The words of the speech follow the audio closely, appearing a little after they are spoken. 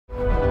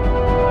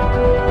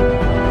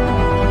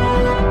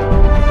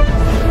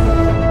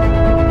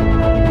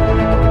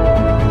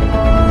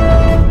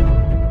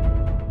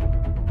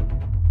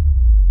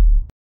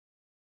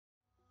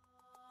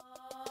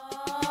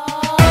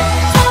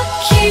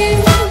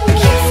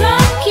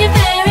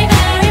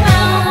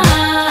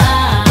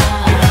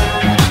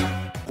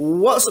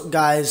What's up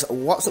guys,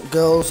 what's up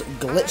girls,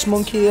 Glitch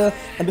Monkey here,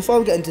 and before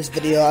we get into this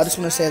video I just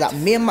want to say that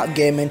me and Matt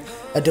Gaming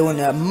are doing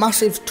a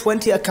massive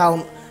 20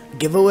 account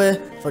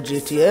giveaway for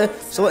GTA.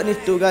 So what you need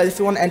to do guys, if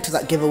you want to enter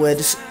that giveaway,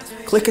 just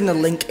click in the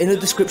link in the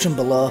description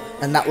below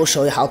and that will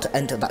show you how to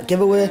enter that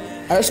giveaway.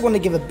 I just want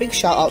to give a big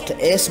shout out to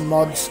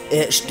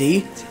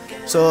PmHD,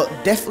 so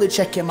definitely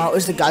check him out.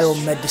 He's the guy who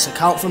made this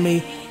account for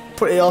me,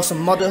 pretty awesome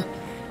modder.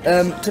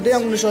 Today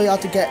I'm going to show you how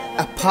to get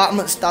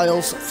apartment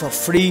styles for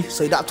free,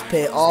 so you don't have to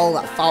pay all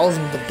that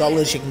thousands of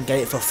dollars, you can get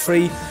it for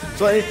free.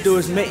 So what you need to do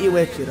is make your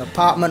way to your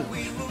apartment.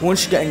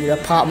 Once you get in your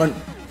apartment,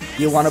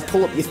 you want to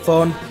pull up your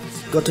phone,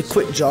 go to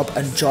quick job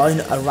and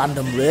join a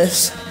random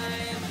race.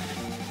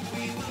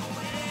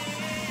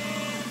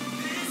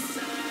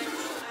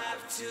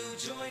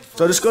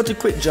 So just go to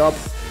quick job,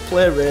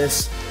 play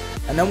race,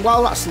 and then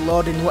while that's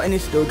loading, what you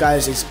need to do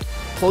guys is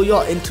pull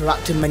your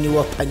interactive menu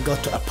up and go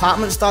to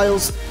apartment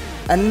styles,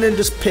 and then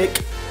just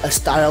pick a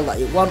style that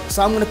you want.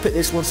 So I'm going to pick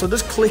this one, so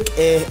just click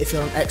A if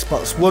you're on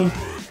Xbox One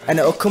and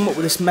it'll come up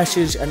with this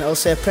message and it'll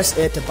say press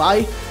A to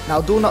buy. Now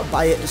do not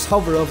buy it, just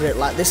hover over it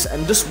like this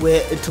and just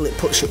wait until it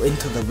puts you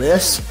into the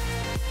race.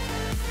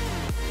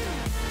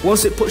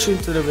 Once it puts you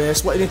into the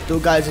race, what you need to do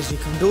guys is you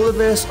can do the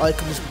race or you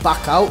can just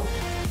back out.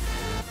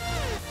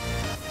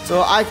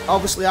 So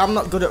I'm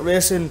not good at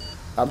racing,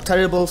 I'm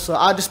terrible, so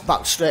I just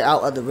backed straight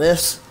out of the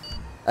race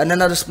and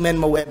then I just made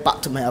my way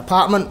back to my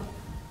apartment.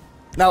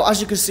 Now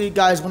as you can see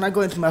guys, when I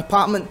go into my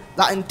apartment,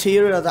 that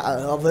interior that I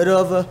hovered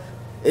over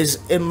is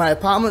in my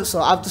apartment,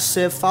 so I've just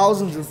saved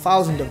thousands and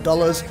thousands of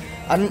dollars.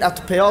 I didn't have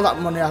to pay all that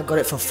money, I got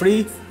it for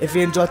free. If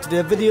you enjoyed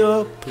today's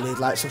video, please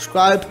like,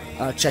 subscribe,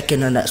 and I'll check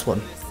in the next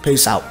one.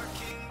 Peace out.